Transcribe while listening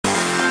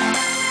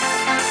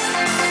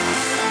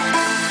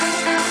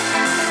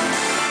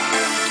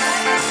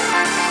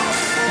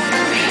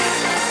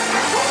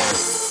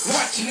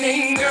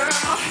listening, girl,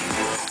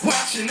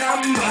 what's your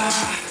number?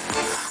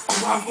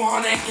 Oh, I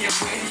wanna get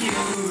with you.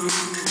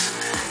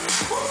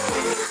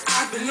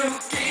 I've been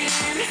looking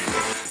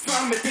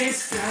from a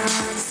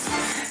distance,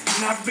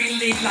 and I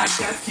really like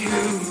that view.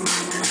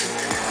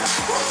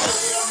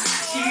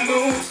 She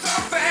moves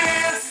so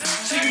fast,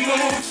 she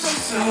moves so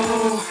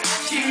slow.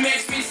 She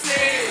makes me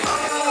say,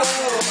 oh,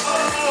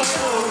 oh.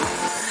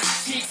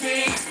 She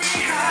takes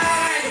me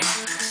high,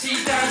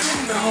 she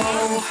doesn't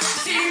know.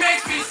 She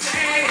makes me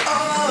say,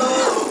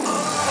 oh,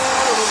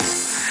 oh.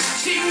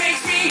 She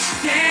makes me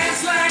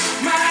dance like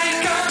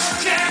Michael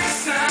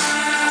Jackson.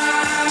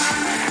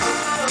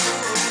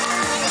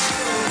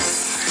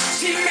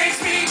 She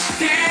makes me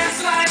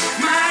dance like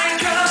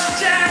Michael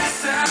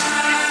Jackson.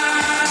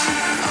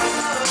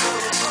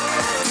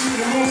 Do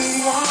the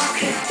moonwalk,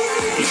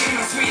 hear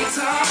my sweet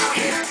talk.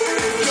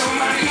 You're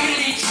my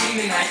only dream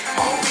tonight.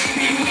 Oh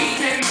baby, we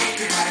can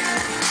make it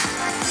right.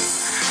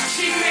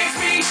 She makes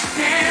me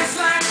dance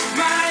like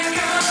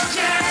Michael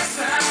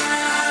Jackson.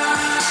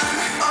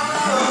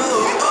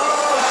 Oh, oh.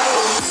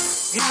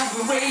 I've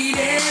been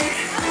waiting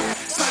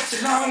such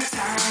a long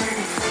time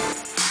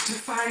to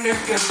find a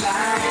girl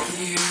like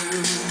you.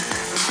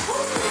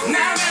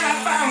 Now that I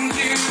found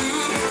you,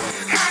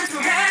 I'm so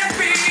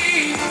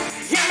happy.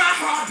 Yeah, my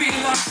heart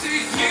belongs to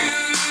you.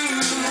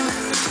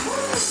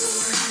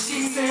 She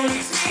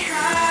makes me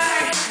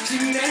high, she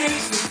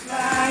makes me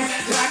fly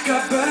like a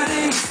bird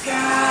in the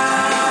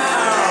sky.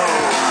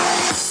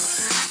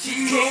 She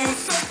moves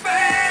so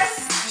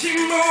fast, she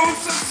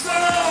moves so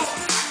slow,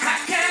 I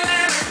can't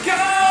let her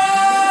go.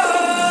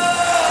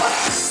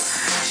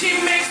 She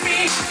makes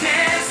me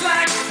dance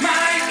like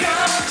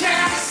Michael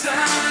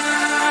Jackson.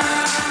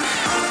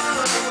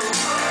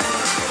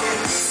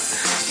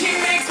 She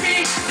makes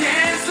me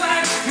dance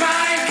like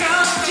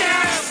Michael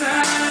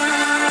Jackson.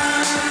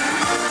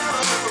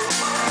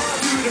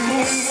 Do the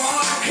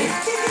moonwalk,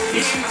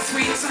 hear my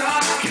sweet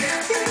talk.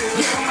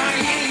 You're my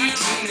only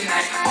dream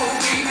tonight. Oh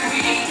baby,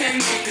 we can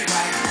make it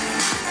right.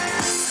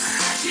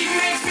 She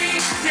makes me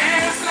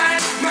dance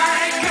like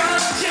Michael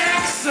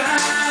Jackson.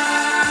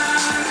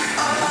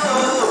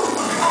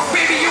 Oh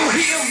baby, you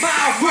heal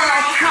my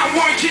world. I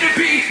want you to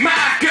be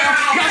my girl.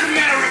 Doesn't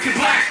matter if you're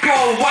black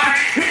or white.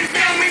 And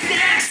tell me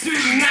dance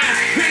tonight.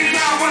 And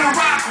I wanna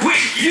rock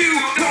with you.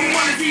 Don't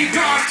wanna see you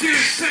gone too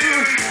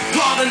soon.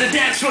 Blood on the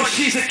dance floor,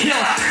 she's a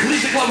killer.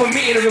 Leave the club with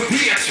me and it'll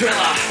be a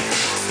thriller.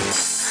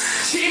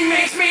 She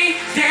makes me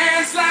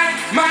dance like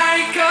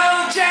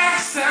Michael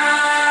Jackson.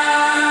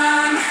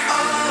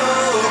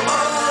 Oh,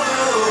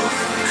 oh.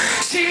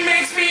 She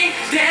makes me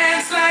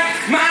dance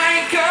like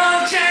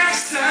Michael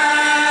Jackson.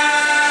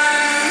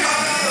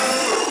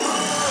 Oh.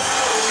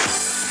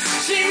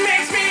 She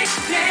makes me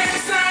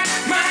dance like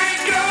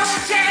Michael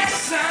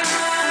Jackson.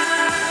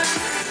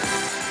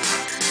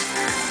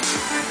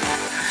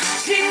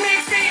 She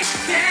makes me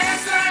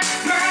dance like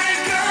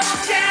Michael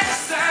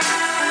Jackson.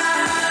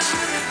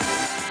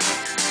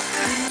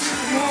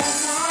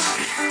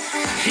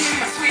 Hear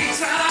my sweet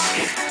talk.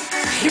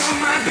 You're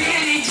my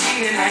Billie Jean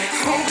tonight.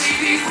 Oh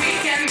baby, we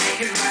can make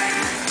it right.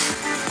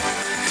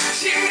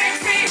 She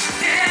makes me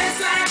dance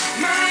like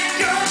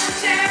Michael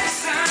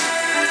Jackson.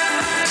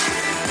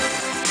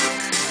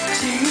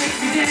 She makes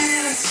me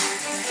dance.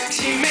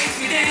 She makes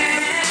me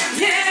dance.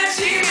 Yeah,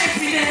 she makes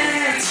me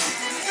dance.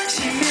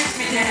 She makes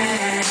me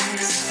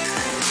dance.